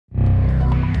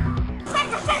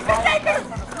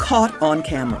caught on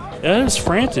camera. It was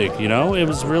frantic, you know. It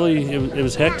was really, it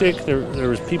was hectic. There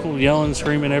was people yelling,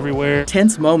 screaming everywhere.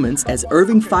 Tense moments as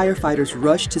Irving firefighters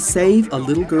rushed to save a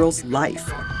little girl's life,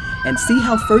 and see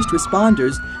how first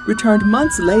responders returned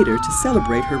months later to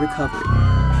celebrate her recovery.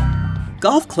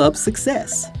 Golf club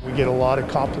success. We get a lot of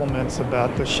compliments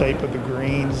about the shape of the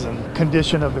greens and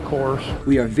condition of the course.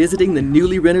 We are visiting the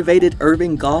newly renovated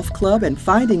Irving Golf Club and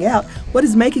finding out what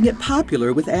is making it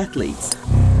popular with athletes.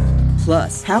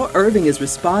 Plus, how Irving is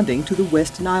responding to the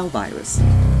West Nile virus,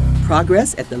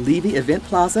 progress at the Levy Event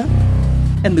Plaza,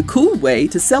 and the cool way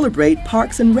to celebrate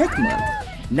Parks and Rec Month,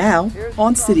 now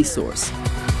on City Source.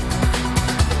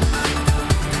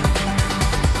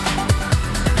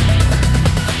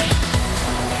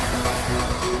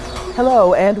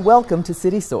 Hello and welcome to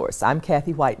City Source. I'm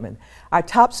Kathy Whiteman. Our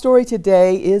top story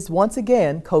today is once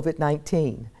again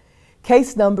COVID-19.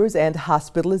 Case numbers and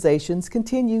hospitalizations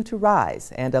continue to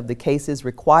rise, and of the cases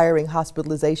requiring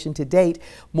hospitalization to date,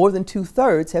 more than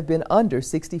 2/3 have been under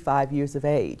 65 years of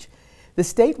age. The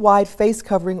statewide face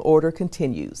covering order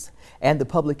continues, and the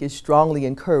public is strongly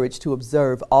encouraged to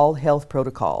observe all health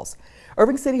protocols.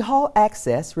 Irving City Hall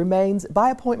access remains by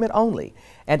appointment only,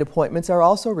 and appointments are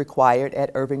also required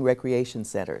at Irving Recreation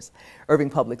Centers.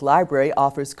 Irving Public Library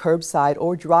offers curbside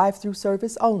or drive-through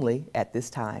service only at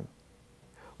this time.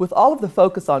 With all of the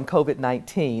focus on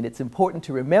COVID-19, it's important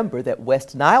to remember that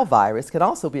West Nile virus can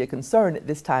also be a concern at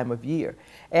this time of year.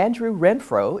 Andrew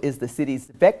Renfro is the city's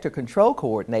vector control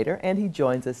coordinator, and he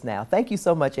joins us now. Thank you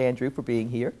so much, Andrew, for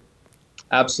being here.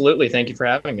 Absolutely. Thank you for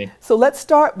having me. So let's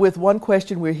start with one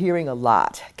question we're hearing a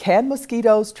lot. Can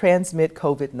mosquitoes transmit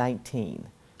COVID-19?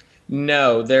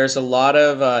 No, there's a lot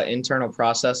of internal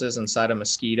processes inside a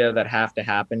mosquito that have to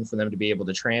happen for them to be able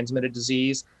to transmit a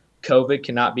disease. COVID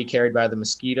cannot be carried by the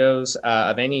mosquitoes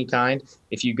of any kind.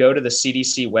 If you go to the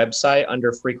CDC website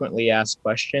under frequently asked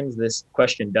questions, this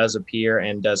question does appear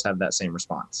and does have that same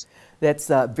response. That's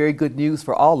very good news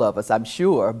for all of us, I'm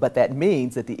sure, but that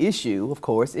means that the issue, of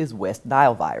course, is West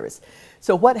Nile virus.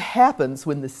 So what happens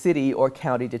when the city or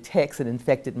county detects an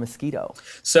infected mosquito?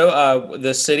 So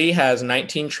the city has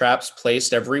 19 traps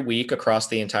placed every week across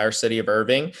the entire city of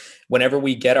Irving. Whenever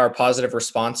we get our positive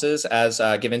responses as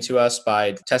given to us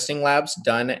by testing labs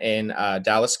done in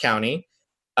Dallas County,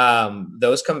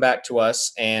 those come back to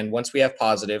us, and once we have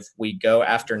positive, we go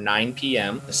after 9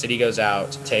 p.m. The city goes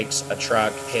out, takes a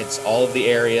truck, hits all of the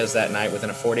areas that night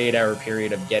within a 48-hour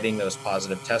period of getting those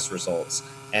positive test results,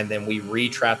 and then we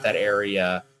re-trap that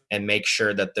area and make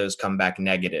sure that those come back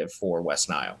negative for West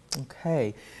Nile.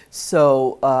 Okay,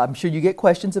 so I'm sure you get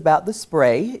questions about the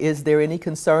spray. Is there any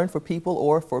concern for people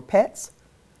or for pets?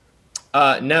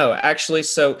 No, actually,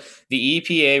 so the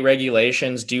EPA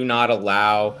regulations do not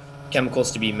allow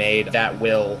chemicals to be made that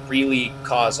will really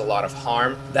cause a lot of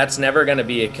harm. That's never going to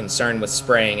be a concern with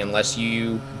spraying unless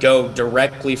you go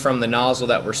directly from the nozzle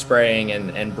that we're spraying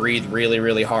and breathe really,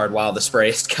 really hard while the spray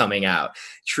is coming out.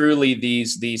 Truly,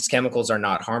 these chemicals are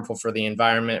not harmful for the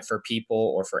environment, for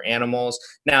people, or for animals.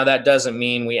 Now, that doesn't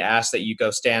mean we ask that you go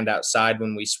stand outside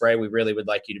when we spray. We really would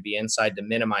like you to be inside to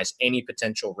minimize any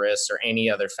potential risks or any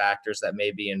other factors that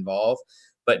may be involved.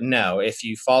 But no, if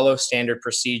you follow standard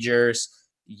procedures,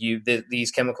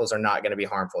 these chemicals are not going to be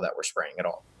harmful that we're spraying at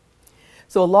all.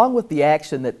 So along with the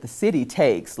action that the city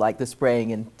takes, like the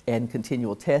spraying and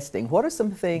continual testing, what are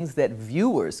some things that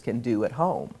viewers can do at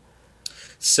home?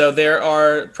 So there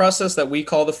are a process that we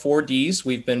call the 4Ds.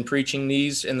 We've been preaching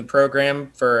these in the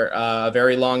program for a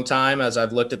very long time as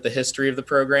I've looked at the history of the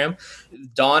program.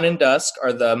 Dawn and dusk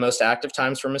are the most active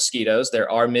times for mosquitoes. There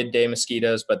are midday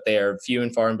mosquitoes, but they are few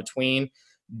and far in between.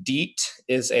 DEET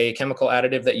is a chemical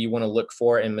additive that you want to look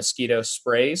for in mosquito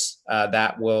sprays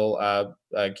that will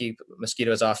keep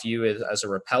mosquitoes off you as a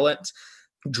repellent.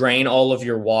 Drain all of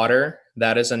your water.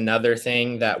 That is another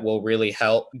thing that will really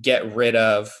help get rid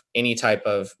of any type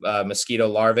of mosquito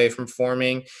larvae from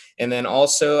forming. And then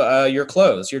also your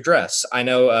clothes, your dress. I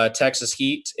know Texas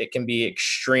heat, it can be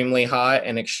extremely hot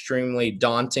and extremely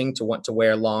daunting to want to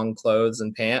wear long clothes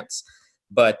and pants.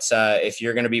 But if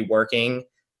you're going to be working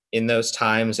in those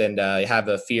times and have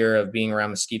a fear of being around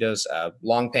mosquitoes,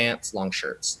 long pants, long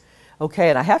shirts. Okay,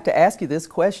 and I have to ask you this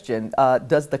question.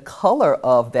 Does the color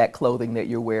of that clothing that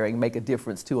you're wearing make a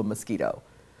difference to a mosquito?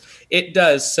 It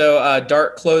does. So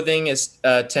dark clothing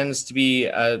tends to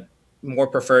be more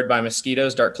preferred by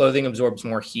mosquitoes. Dark clothing absorbs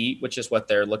more heat, which is what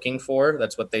they're looking for.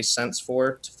 That's what they sense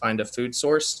for to find a food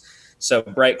source. So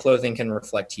bright clothing can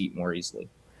reflect heat more easily.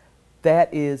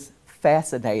 That is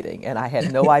fascinating, and I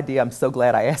had no idea. I'm so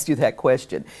glad I asked you that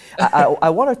question. I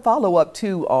want to follow up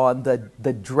too on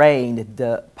the drain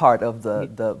part of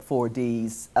the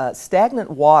 4Ds.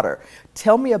 Stagnant water.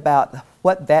 Tell me about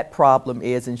what that problem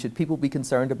is, and should people be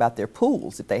concerned about their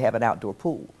pools if they have an outdoor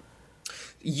pool?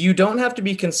 You don't have to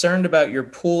be concerned about your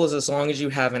pools as long as you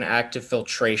have an active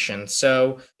filtration.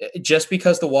 So just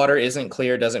because the water isn't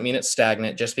clear doesn't mean it's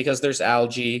stagnant. Just because there's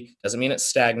algae doesn't mean it's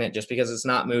stagnant. Just because it's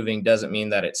not moving doesn't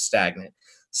mean that it's stagnant.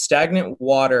 Stagnant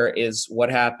water is what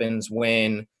happens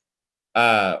when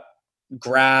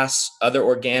grass, other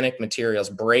organic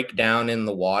materials break down in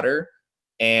the water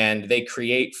and they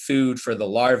create food for the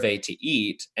larvae to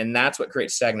eat. And that's what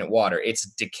creates stagnant water. It's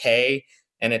decay,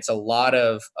 and it's a lot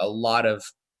of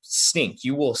stink.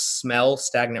 You will smell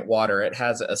stagnant water. It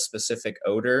has a specific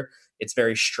odor. It's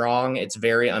very strong. It's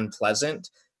very unpleasant.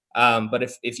 But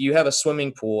if you have a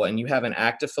swimming pool and you have an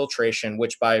active filtration,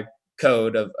 which by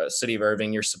code of City of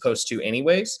Irving, you're supposed to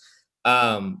anyways,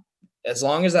 as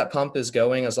long as that pump is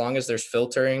going, as long as there's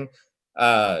filtering,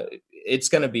 it's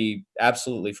going to be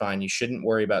absolutely fine. You shouldn't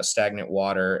worry about stagnant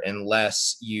water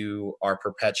unless you are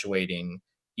perpetuating.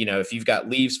 If you've got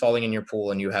leaves falling in your pool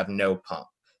and you have no pump,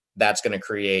 that's going to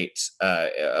create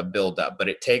a buildup, but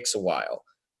it takes a while.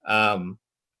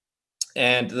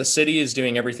 And the city is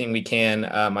doing everything we can,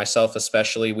 myself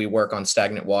especially. We work on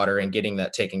stagnant water and getting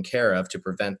that taken care of to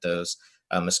prevent those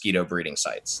mosquito breeding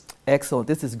sites. Excellent.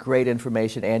 This is great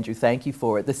information, Andrew. Thank you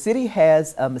for it. The city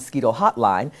has a mosquito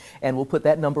hotline, and we'll put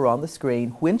that number on the screen.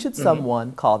 When should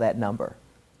someone call that number?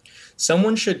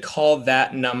 Someone should call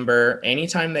that number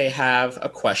anytime they have a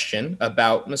question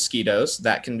about mosquitoes.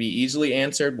 That can be easily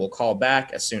answered. We'll call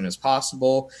back as soon as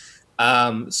possible.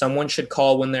 Someone should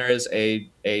call when there is a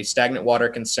stagnant water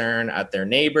concern at their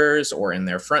neighbors or in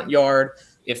their front yard.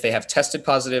 If they have tested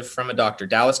positive from a doctor,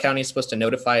 Dallas County is supposed to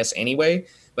notify us anyway.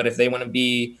 But if they want to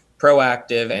be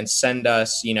proactive and send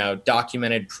us,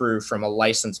 documented proof from a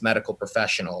licensed medical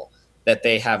professional that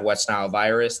they have West Nile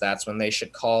virus, that's when they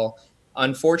should call.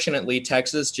 Unfortunately,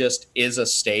 Texas just is a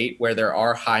state where there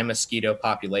are high mosquito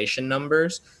population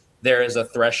numbers. There is a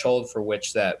threshold for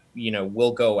which that,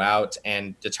 we'll go out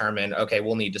and determine, okay,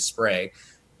 we'll need to spray.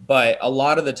 But a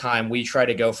lot of the time we try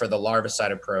to go for the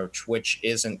larvicide approach, which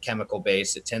isn't chemical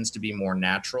based. It tends to be more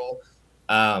natural.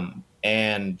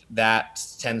 And that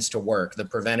tends to work, the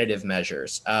preventative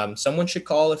measures. Someone should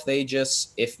call if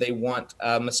they want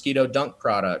mosquito dunk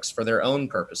products for their own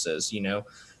purposes,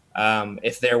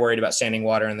 if they're worried about standing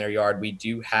water in their yard. We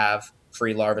do have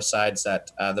free larvicides that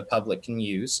the public can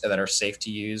use that are safe to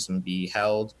use and be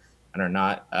held and are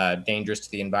not dangerous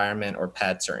to the environment or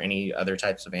pets or any other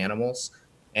types of animals.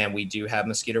 And we do have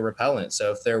mosquito repellent.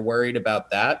 So if they're worried about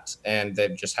that and they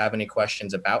just have any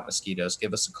questions about mosquitoes,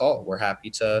 give us a call. We're happy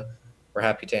to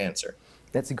answer.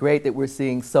 That's great that we're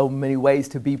seeing so many ways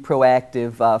to be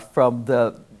proactive from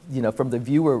the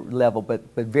viewer level, but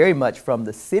very much from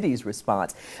the city's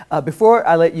response. Before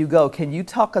I let you go, can you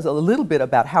talk us a little bit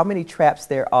about how many traps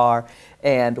there are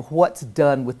and what's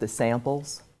done with the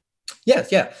samples?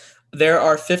 Yeah. There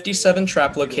are 57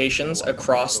 trap locations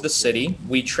across the city.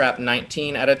 We trap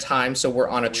 19 at a time, so we're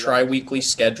on a tri-weekly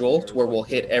schedule where we'll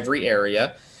hit every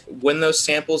area. When those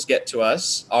samples get to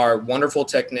us, our wonderful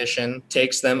technician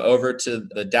takes them over to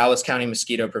the Dallas County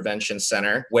Mosquito Prevention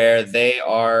Center, where they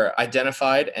are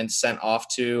identified and sent off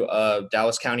to a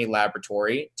Dallas County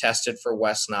laboratory, tested for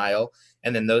West Nile,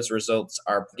 and then those results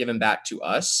are given back to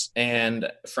us.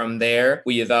 And from there,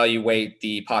 we evaluate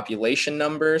the population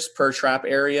numbers per trap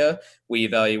area. We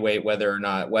evaluate whether or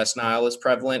not West Nile is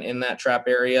prevalent in that trap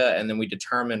area, and then we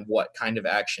determine what kind of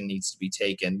action needs to be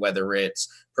taken, whether it's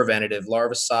preventative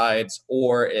larvicides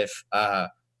or if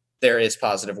there is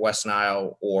positive West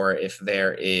Nile, or if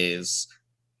there is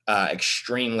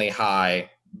extremely high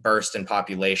burst in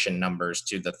population numbers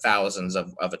to the thousands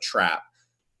of a trap.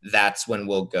 That's when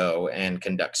we'll go and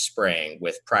conduct spraying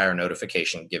with prior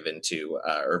notification given to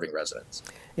Irving residents.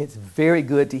 It's very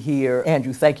good to hear.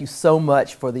 Andrew, thank you so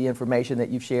much for the information that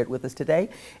you've shared with us today,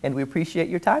 and we appreciate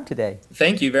your time today.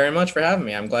 Thank you very much for having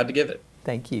me. I'm glad to give it.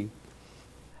 Thank you.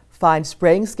 Find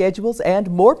spraying schedules and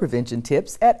more prevention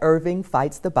tips at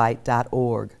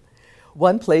irvingfightsthebite.org.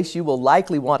 One place you will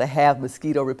likely want to have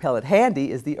mosquito repellent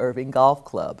handy is the Irving Golf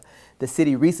Club. The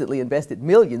city recently invested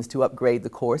millions to upgrade the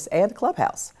course and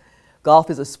clubhouse.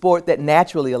 Golf is a sport that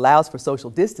naturally allows for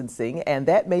social distancing, and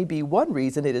that may be one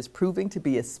reason it is proving to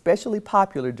be especially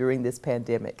popular during this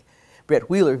pandemic. Brett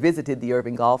Wheeler visited the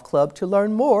Irving Golf Club to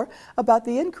learn more about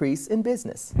the increase in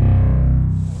business.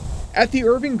 At the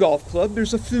Irving Golf Club,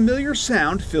 there's a familiar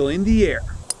sound filling the air.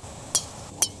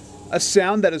 a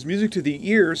sound that is music to the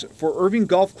ears for Irving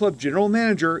Golf Club General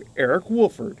Manager Eric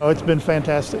Wolford. Oh, it's been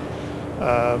fantastic.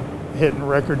 Hitting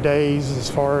record days as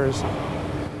far as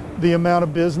the amount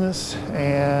of business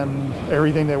and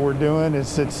everything that we're doing. It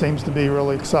seems to be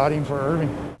really exciting for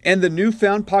Irving. And the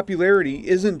newfound popularity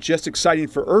isn't just exciting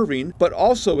for Irving, but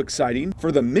also exciting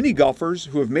for the many golfers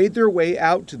who have made their way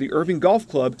out to the Irving Golf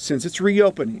Club since its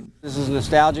reopening. This is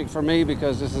nostalgic for me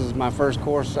because this is my first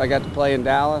course I got to play in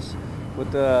Dallas.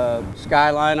 With the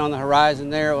skyline on the horizon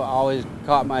there, always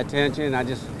caught my attention. I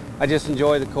just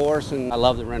enjoy the course, and I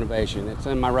love the renovation. It's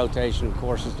in my rotation of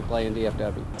courses to play in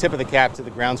DFW. Tip of the cap to the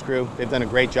grounds crew. They've done a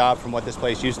great job from what this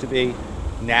place used to be.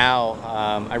 Now,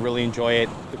 I really enjoy it.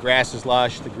 The grass is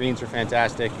lush, the greens are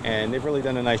fantastic, and they've really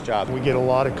done a nice job. We get a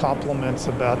lot of compliments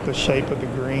about the shape of the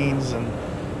greens and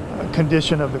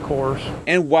condition of the course.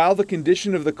 And while the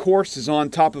condition of the course is on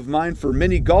top of mind for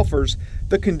many golfers,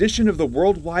 the condition of the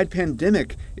worldwide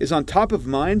pandemic is on top of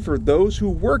mind for those who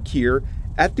work here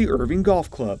at the Irving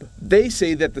Golf Club. They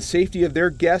say that the safety of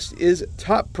their guests is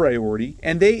top priority,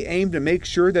 and they aim to make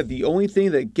sure that the only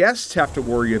thing that guests have to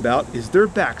worry about is their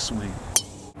backswing.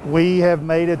 We have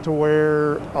made it to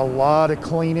where a lot of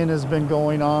cleaning has been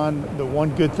going on. The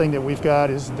one good thing that we've got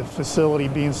is the facility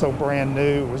being so brand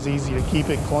new. It was easy to keep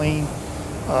it clean.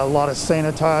 A lot of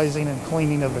sanitizing and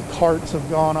cleaning of the carts have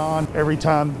gone on. Every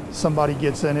time somebody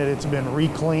gets in it, it's been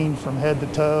re-cleaned from head to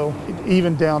toe,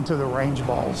 even down to the range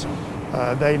balls.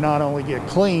 They not only get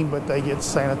cleaned, but they get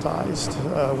sanitized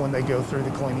when they go through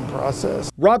the cleaning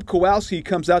process. Rob Kowalski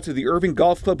comes out to the Irving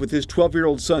Golf Club with his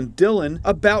 12-year-old son Dylan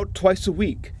about twice a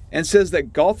week and says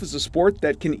that golf is a sport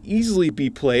that can easily be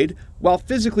played while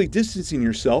physically distancing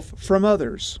yourself from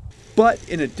others. But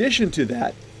in addition to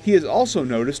that, he has also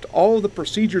noticed all of the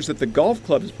procedures that the golf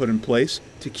club has put in place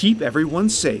to keep everyone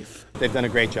safe. They've done a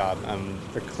great job.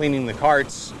 They're cleaning the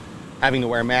carts, having to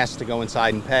wear masks to go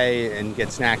inside and pay and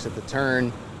get snacks at the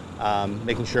turn,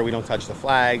 making sure we don't touch the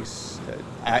flags.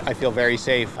 I feel very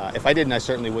safe. If I didn't, I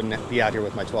certainly wouldn't be out here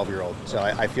with my 12-year-old. So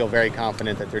I feel very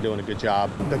confident that they're doing a good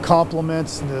job. The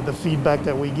compliments, the feedback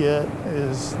that we get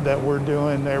is that we're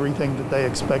doing everything that they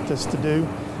expect us to do,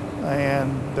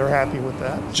 and they're happy with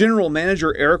that. General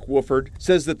Manager Eric Wolford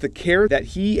says that the care that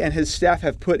he and his staff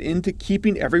have put into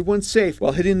keeping everyone safe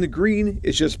while hitting the green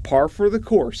is just par for the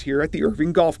course here at the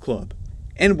Irving Golf Club.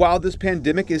 And while this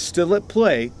pandemic is still at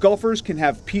play, golfers can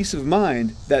have peace of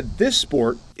mind that this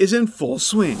sport is in full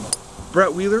swing.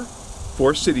 Brett Wheeler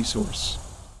for City Source.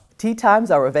 Tee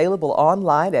times are available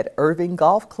online at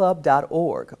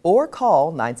irvinggolfclub.org or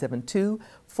call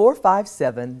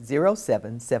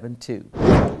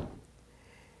 972-457-0772.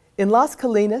 In Las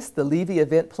Colinas, the Levy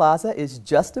Event Plaza is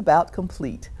just about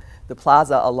complete. The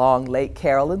plaza along Lake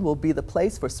Carolyn will be the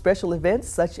place for special events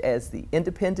such as the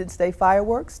Independence Day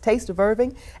fireworks, Taste of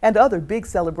Irving, and other big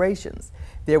celebrations.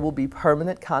 There will be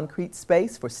permanent concrete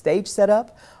space for stage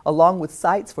setup, along with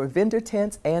sites for vendor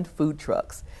tents and food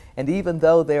trucks. And even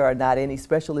though there are not any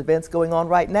special events going on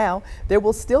right now, there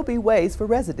will still be ways for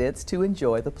residents to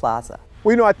enjoy the plaza.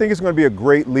 Well, I think it's going to be a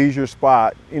great leisure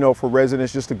spot, for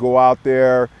residents just to go out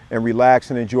there and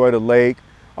relax and enjoy the lake.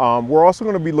 We're also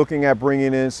going to be looking at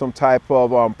bringing in some type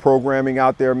of programming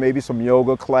out there, maybe some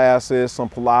yoga classes, some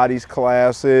Pilates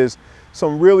classes,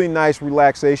 some really nice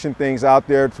relaxation things out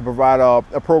there to provide a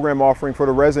program offering for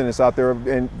the residents out there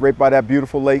and right by that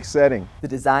beautiful lake setting. The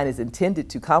design is intended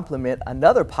to complement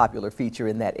another popular feature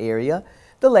in that area,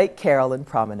 the Lake Carolyn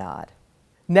Promenade.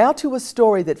 Now to a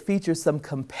story that features some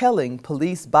compelling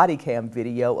police body cam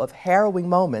video of harrowing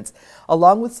moments,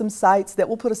 along with some sights that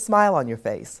will put a smile on your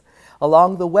face.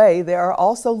 Along the way, there are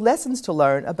also lessons to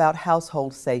learn about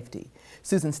household safety.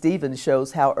 Susan Stevens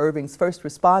shows how Irving's first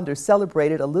responders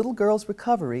celebrated a little girl's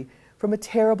recovery from a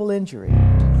terrible injury. We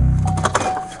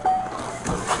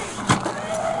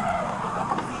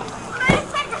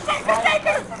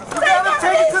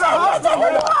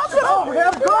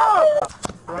have gone!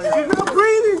 She's not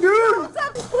breathing, dude!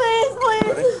 Please,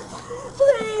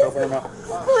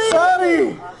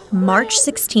 Sorry! March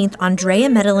 16th, Andrea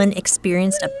Medellin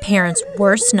experienced a parent's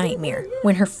worst nightmare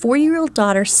when her 4-year-old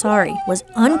daughter, Sari, was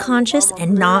unconscious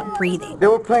and not breathing. They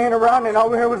were playing around and all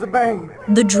we heard was a bang.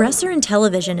 The dresser and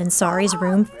television in Sari's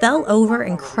room fell over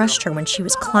and crushed her when she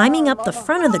was climbing up the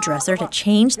front of the dresser to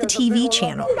change the TV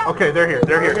channel. Okay, they're here.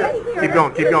 Keep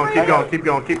going.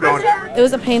 It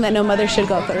was a pain that no mother should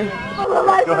go through.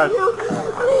 Go ahead.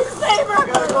 Please save her.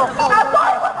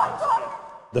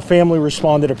 The family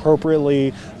responded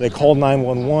appropriately. They called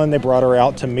 911. They brought her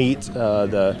out to meet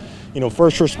the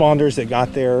first responders that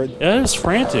got there. Yeah, it was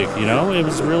frantic, It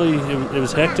was really, it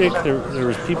was hectic. There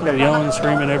was people yelling,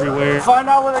 screaming everywhere. Find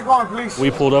out where they're going, please.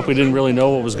 We pulled up. We didn't really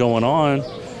know what was going on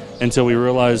until we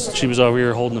realized she was over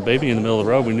here holding the baby in the middle of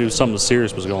the road. We knew something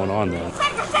serious was going on then.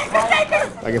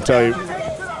 I can tell you,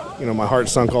 my heart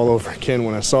sunk all over again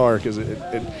when I saw her because it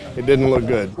didn't look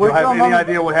good. Do you have any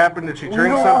idea what happened? Did she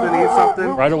drink something, eat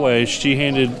something? Right away, she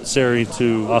handed Sari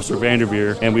to Officer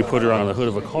Vanderveer, and we put her on the hood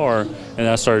of a car, and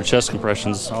I started chest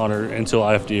compressions on her until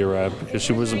IFD arrived because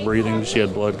she wasn't breathing. She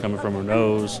had blood coming from her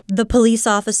nose. The police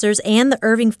officers and the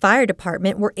Irving Fire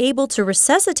Department were able to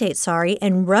resuscitate Sari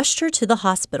and rushed her to the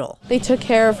hospital. They took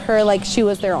care of her like she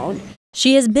was their own.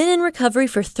 She has been in recovery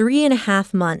for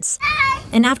 3.5 months.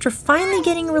 And after finally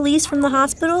getting released from the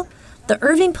hospital, the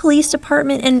Irving Police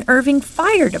Department and Irving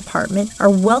Fire Department are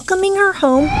welcoming her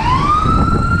home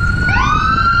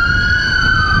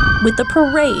with a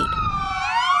parade.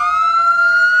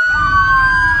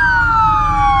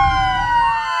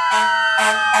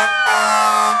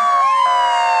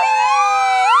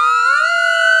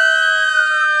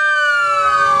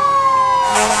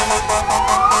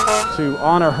 To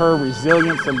honor her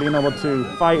resilience and being able to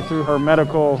fight through her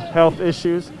medical health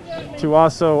issues, to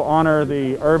also honor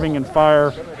the Irving and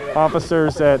Fire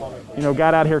officers that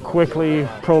got out here quickly,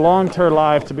 prolonged her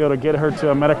life to be able to get her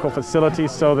to a medical facility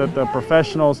so that the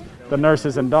professionals, the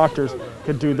nurses and doctors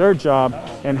could do their job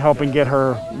in helping get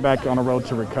her back on a road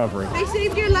to recovery. I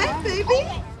saved your life, baby.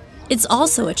 It's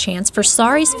also a chance for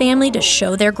Sari's family to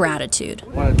show their gratitude. I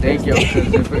want to thank y'all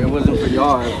because if it wasn't for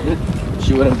y'all,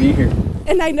 she wouldn't be here.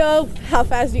 And I know how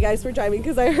fast you guys were driving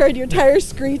because I heard your tires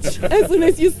screech as soon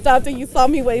as you stopped and you saw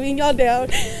me waving y'all down.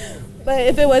 But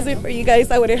if it wasn't for you guys,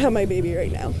 I wouldn't have my baby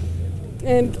right now.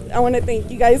 And I want to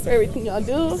thank you guys for everything y'all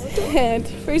do and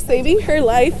for saving her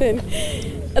life and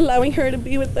allowing her to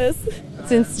be with us.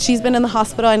 Since she's been in the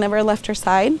hospital, I never left her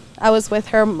side. I was with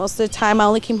her most of the time. I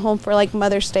only came home for like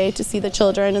Mother's Day to see the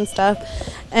children and stuff.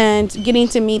 And getting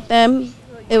to meet them,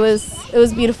 it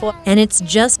was beautiful. And it's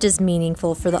just as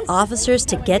meaningful for the officers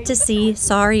to get to see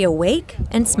Sari awake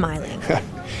and smiling.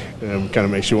 Kind of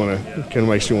makes you want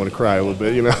to cry a little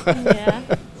bit, Yeah.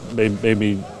 Made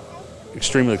me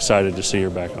extremely excited to see her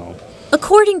back home.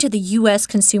 According to the U.S.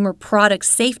 Consumer Product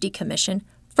Safety Commission,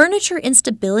 furniture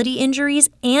instability injuries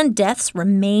and deaths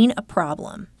remain a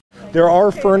problem. There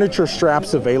are furniture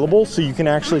straps available, so you can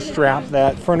actually strap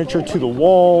that furniture to the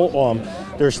wall.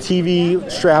 There's TV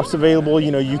straps available.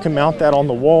 You can mount that on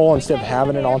the wall instead of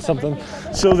having it on something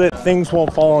so that things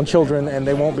won't fall on children and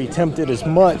they won't be tempted as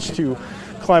much to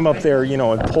climb up there,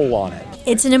 and pull on it.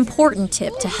 It's an important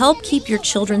tip to help keep your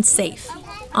children safe.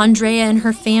 Andrea and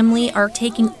her family are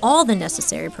taking all the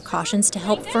necessary precautions to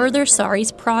help further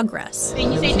Sari's progress.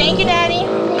 Can you say thank you,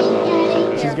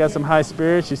 Daddy? She's got some high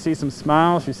spirits, you see some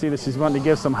smiles, you see that she's wanting to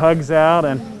give some hugs out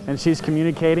and she's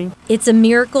communicating. It's a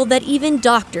miracle that even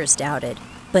doctors doubted.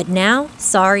 But now,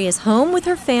 Sari is home with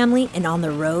her family and on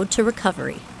the road to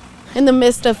recovery. In the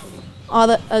midst of all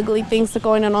the ugly things that are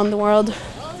going on in the world,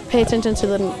 pay attention to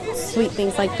the sweet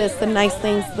things like this, the nice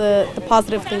things, the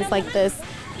positive things like this.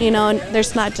 And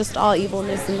there's not just all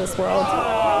evilness in this world.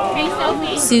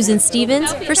 Susan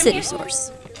Stevens for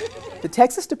CitySource. The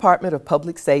Texas Department of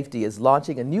Public Safety is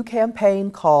launching a new campaign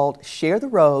called Share the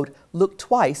Road, Look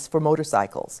Twice for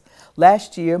Motorcycles.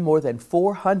 Last year, more than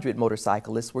 400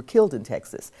 motorcyclists were killed in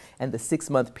Texas, and the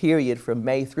 6-month period from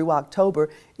May through October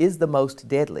is the most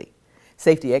deadly.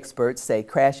 Safety experts say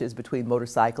crashes between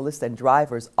motorcyclists and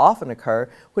drivers often occur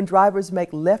when drivers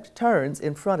make left turns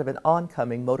in front of an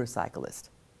oncoming motorcyclist.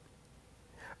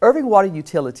 Irving Water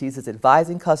Utilities is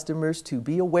advising customers to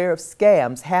be aware of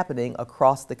scams happening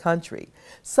across the country.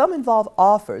 Some involve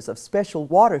offers of special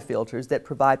water filters that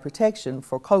provide protection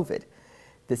for COVID.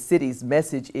 The city's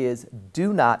message is,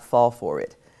 do not fall for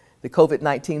it. The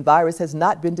COVID-19 virus has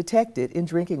not been detected in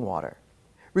drinking water.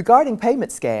 Regarding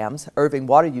payment scams, Irving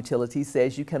Water Utilities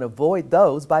says you can avoid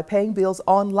those by paying bills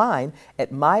online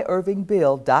at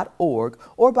myirvingbill.org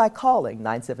or by calling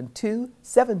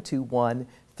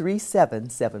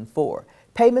 972-721-3774.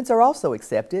 Payments are also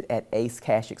accepted at Ace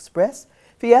Cash Express,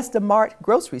 Fiesta Mart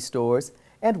grocery stores,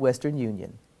 and Western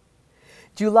Union.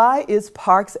 July is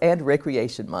Parks and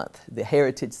Recreation Month. The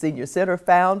Heritage Senior Center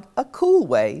found a cool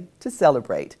way to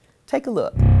celebrate. Take a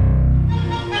look.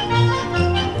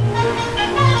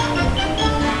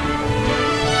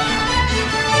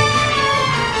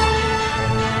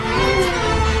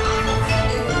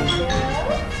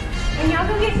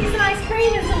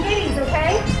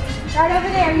 Right over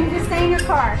there, you just stay in your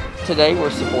car. Today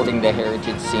we're supporting the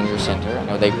Heritage Senior Center. I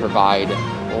know they provide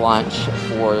lunch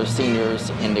for seniors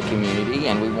in the community,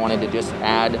 and we wanted to just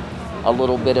add a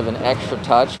little bit of an extra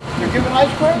touch. They're giving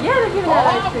ice cream? Yeah, they're giving out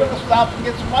ice cream. I'm going to stop and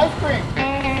get some ice cream.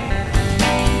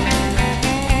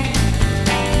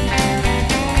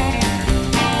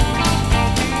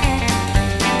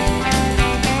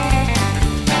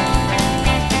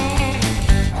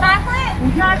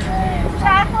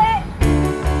 Chocolate.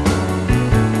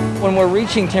 When we're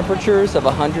reaching temperatures of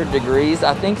 100 degrees,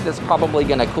 I think that's probably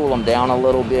going to cool them down a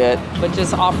little bit. But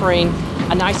just offering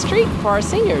a nice treat for our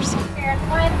seniors. Here's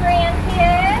one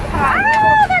grandkid.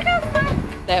 Oh, there goes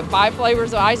one. They have 5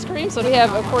 flavors of ice cream. So we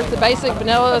have, of course, the basic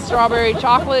vanilla, strawberry,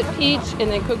 chocolate, peach,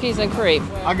 and then cookies and cream.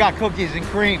 I got cookies and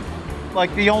cream,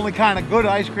 like the only kind of good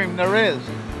ice cream there is.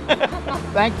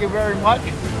 Thank you very much.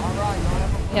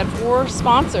 We had 4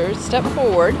 sponsors step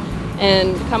forward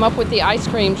and come up with the ice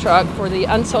cream truck for the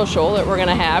unsocial that we're going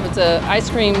to have. It's an ice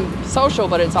cream social,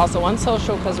 but it's also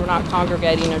unsocial because we're not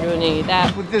congregating or doing any of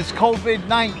that. With this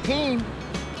COVID-19,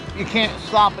 you can't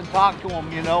stop and talk to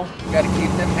them, you know. You got to keep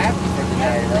them happy for the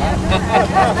day,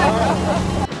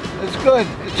 right? It's good.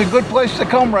 It's a good place to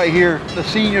come right here, the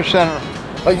senior center.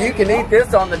 Well, you can eat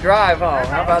this on the drive home.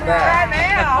 How about that?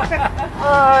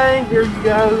 Hi, here you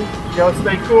go. Y'all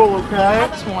stay cool, okay? I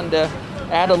just wanted to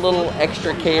add a little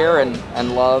extra care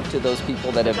and love to those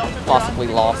people that have possibly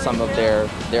lost some of their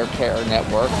care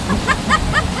network.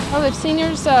 Well, if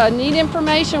seniors need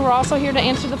information, we're also here to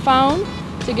answer the phone,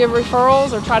 to give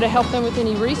referrals or try to help them with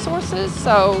any resources.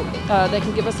 So they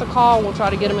can give us a call and we'll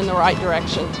try to get them in the right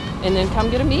direction. And then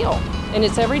come get a meal. And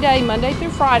it's every day, Monday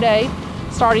through Friday,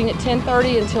 starting at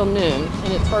 10:30 until noon.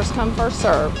 And it's first come, first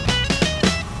serve.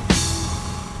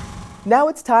 Now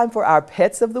it's time for our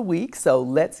Pets of the Week, so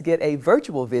let's get a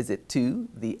virtual visit to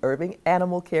the Irving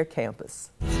Animal Care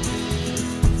Campus.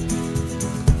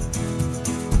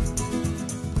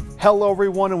 Hello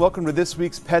everyone and welcome to this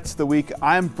week's Pets of the Week.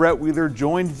 I'm Brett Wheeler,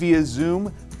 joined via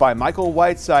Zoom by Michael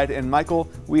Whiteside. And Michael,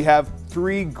 we have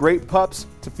 3 great pups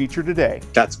to feature today.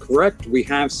 That's correct. We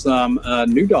have some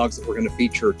new dogs that we're going to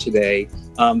feature today.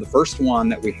 The first one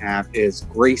that we have is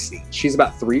Gracie. She's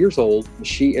about 3 years old.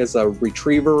 She is a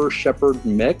retriever shepherd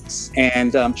mix,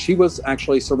 and she was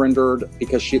actually surrendered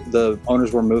because the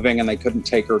owners were moving and they couldn't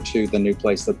take her to the new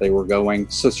place that they were going.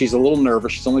 So she's a little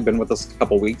nervous. She's only been with us a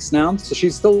couple weeks now, so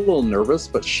she's still a little nervous,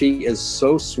 but she is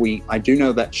so sweet. I do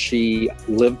know that she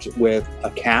lived with a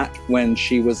cat when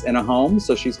she was in a home,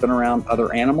 so she's been around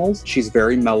other animals. She's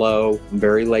very mellow,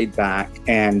 very laid back,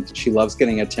 and she loves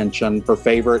getting attention. Her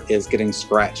favorite is getting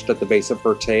scratched at the base of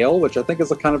her tail, which I think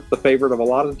is a kind of the favorite of a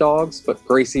lot of dogs, but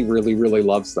Gracie really, really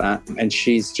loves that. And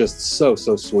she's just so,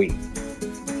 so sweet.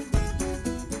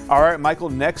 All right, Michael,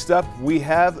 next up we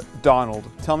have Donald.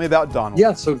 Tell me about Donald.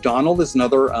 Yeah, so Donald is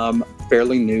another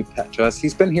fairly new pet to us.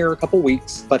 He's been here a couple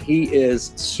weeks, but he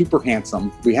is super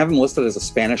handsome. We have him listed as a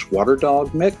Spanish water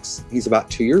dog mix. He's about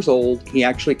 2 years old. He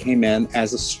actually came in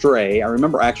as a stray. I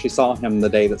remember I actually saw him the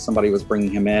day that somebody was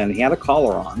bringing him in. He had a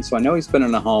collar on, so I know he's been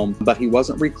in a home, but he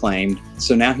wasn't reclaimed.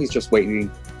 So now he's just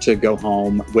waiting to go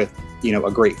home with, you know,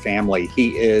 a great family.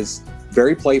 He is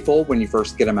very playful when you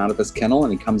first get him out of his kennel,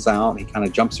 and he comes out and he kind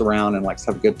of jumps around and likes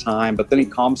to have a good time, but then he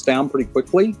calms down pretty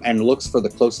quickly and looks for the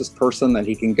closest person that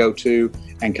he can go to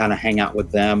and kind of hang out with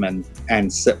them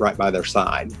and sit right by their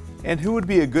side. And who would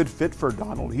be a good fit for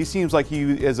Donald? He seems like he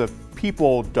is a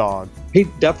people dog. He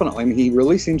definitely, I mean, he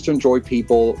really seems to enjoy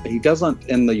people. He doesn't,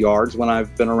 in the yards when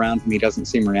I've been around him, he doesn't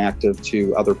seem reactive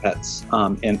to other pets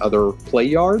in other play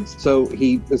yards. So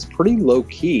he is pretty low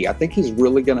key. I think he's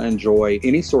really going to enjoy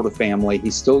any sort of family.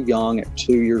 He's still young at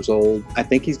 2 years old. I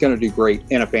think he's going to do great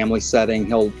in a family setting.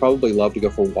 He'll probably love to go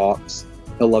for walks.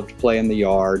 He'll love to play in the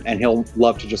yard, and he'll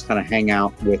love to just kind of hang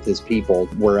out with his people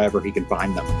wherever he can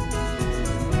find them.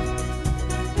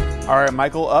 All right,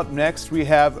 Michael, up next we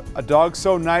have a dog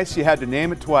so nice you had to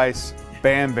name it twice,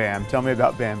 Bam Bam. Tell me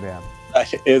about Bam Bam.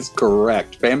 That is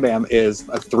correct. Bam Bam is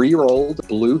a 3-year-old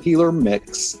blue heeler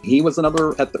mix. He was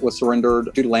another pet that was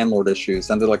surrendered due to landlord issues.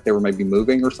 Sounded like they were maybe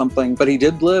moving or something, but he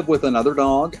did live with another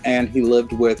dog and he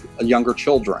lived with younger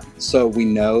children. So we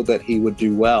know that he would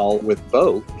do well with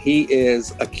both. He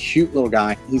is a cute little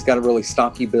guy. He's got a really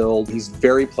stocky build. He's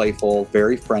very playful,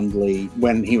 very friendly.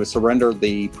 When he was surrendered,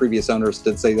 the previous owners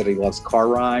did say that he loves car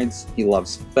rides, he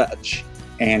loves fetch,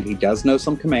 and he does know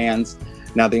some commands.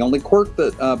 Now, the only quirk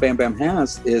that Bam Bam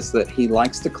has is that he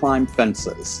likes to climb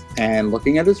fences. And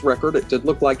looking at his record, it did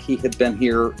look like he had been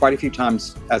here quite a few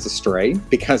times as a stray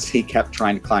because he kept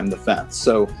trying to climb the fence.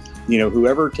 So, you know,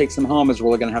 whoever takes him home is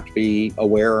really going to have to be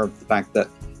aware of the fact that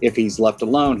If he's left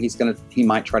alone, he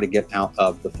might try to get out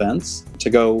of the fence to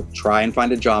go try and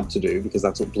find a job to do, because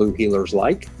that's what blue heelers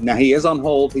like. Now he is on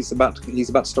hold. He's about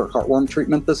to start heartworm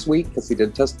treatment this week because he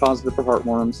did test positive for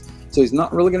heartworms. So he's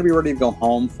not really going to be ready to go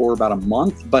home for about a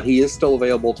month, but he is still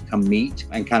available to come meet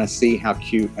and kind of see how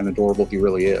cute and adorable he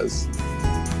really is.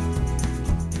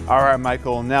 All right,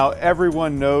 Michael, now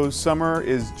everyone knows summer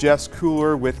is just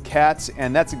cooler with cats,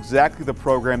 and that's exactly the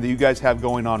program that you guys have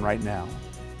going on right now.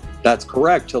 That's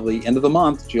correct. Till the end of the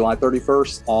month, July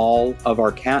 31st, all of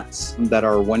our cats that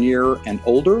are 1 year and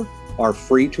older are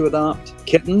free to adopt.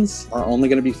 Kittens are only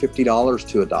going to be $50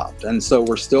 to adopt. And so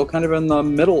we're still kind of in the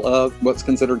middle of what's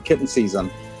considered kitten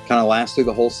season. Kind of lasts through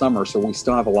the whole summer. So we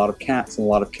still have a lot of cats and a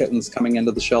lot of kittens coming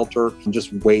into the shelter and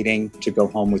just waiting to go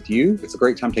home with you. It's a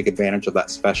great time to take advantage of that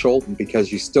special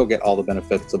because you still get all the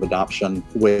benefits of adoption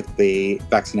with the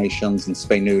vaccinations and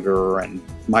spay neuter and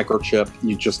microchip.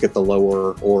 You just get the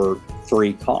lower or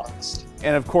free cost.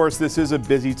 And of course, this is a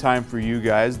busy time for you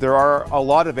guys. There are a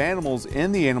lot of animals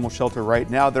in the animal shelter right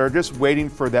now that are just waiting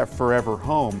for that forever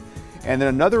home. And then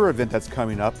another event that's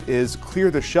coming up is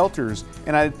Clear the Shelters.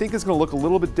 And I think it's going to look a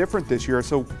little bit different this year.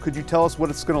 So could you tell us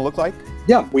what it's going to look like?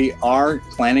 Yeah, we are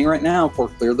planning right now for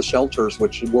Clear the Shelters,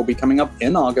 which will be coming up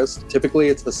in August. Typically,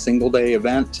 it's a single-day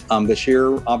event. This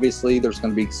year, obviously, there's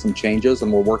going to be some changes,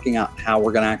 and we're working out how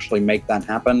we're going to actually make that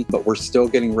happen. But we're still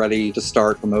getting ready to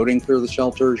start promoting Clear the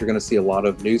Shelters. You're going to see a lot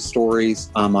of news stories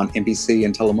on NBC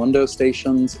and Telemundo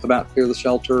stations about Clear the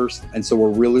Shelters. And so we're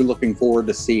really looking forward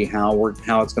to see how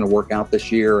it's going to work out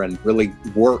this year and really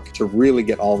work to really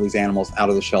get all these animals out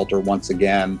of the shelter once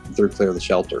again through Clear the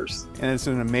Shelters. And it's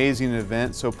an amazing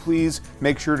event, so please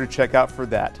make sure to check out for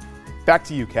that. Back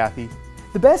to you, Kathy.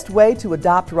 The best way to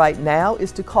adopt right now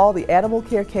is to call the Animal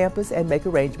Care Campus and make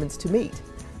arrangements to meet.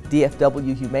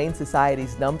 DFW Humane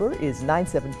Society's number is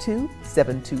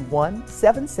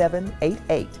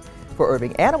 972-721-7788. For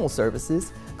Irving Animal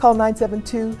Services, call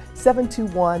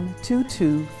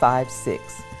 972-721-2256.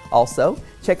 Also,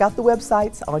 check out the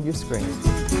websites on your screen.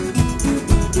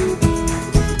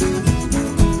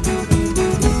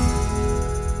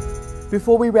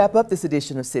 Before we wrap up this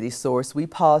edition of City Source, we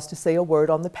pause to say a word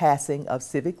on the passing of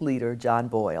civic leader John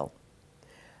Boyle.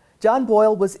 John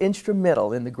Boyle was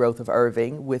instrumental in the growth of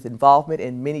Irving, with involvement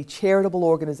in many charitable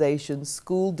organizations,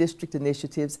 school district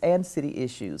initiatives, and city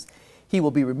issues. He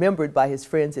will be remembered by his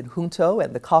friends in Junto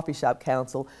and the Coffee Shop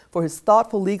Council for his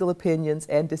thoughtful legal opinions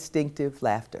and distinctive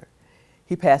laughter.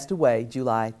 He passed away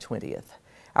July 20th.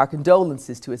 Our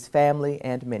condolences to his family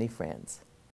and many friends.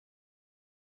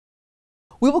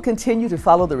 We will continue to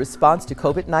follow the response to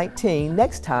COVID-19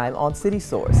 next time on City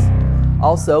Source.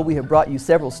 Also, we have brought you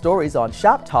several stories on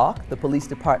Shop Talk, the police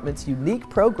department's unique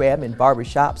program in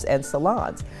barbershops and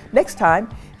salons. Next time,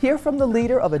 hear from the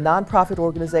leader of a nonprofit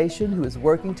organization who is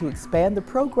working to expand the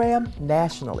program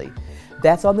nationally.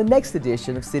 That's on the next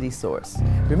edition of City Source.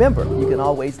 Remember, you can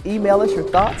always email us your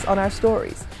thoughts on our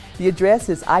stories. The address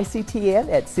is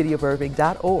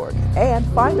ictn@cityofirving.org, and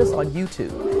find us on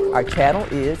YouTube. Our channel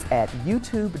is at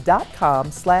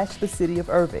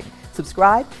youtube.com/thecityofirving.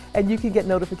 Subscribe and you can get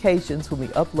notifications when we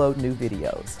upload new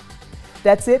videos.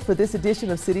 That's it for this edition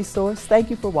of City Source. Thank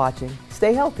you for watching.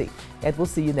 Stay healthy, and we'll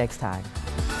see you next time.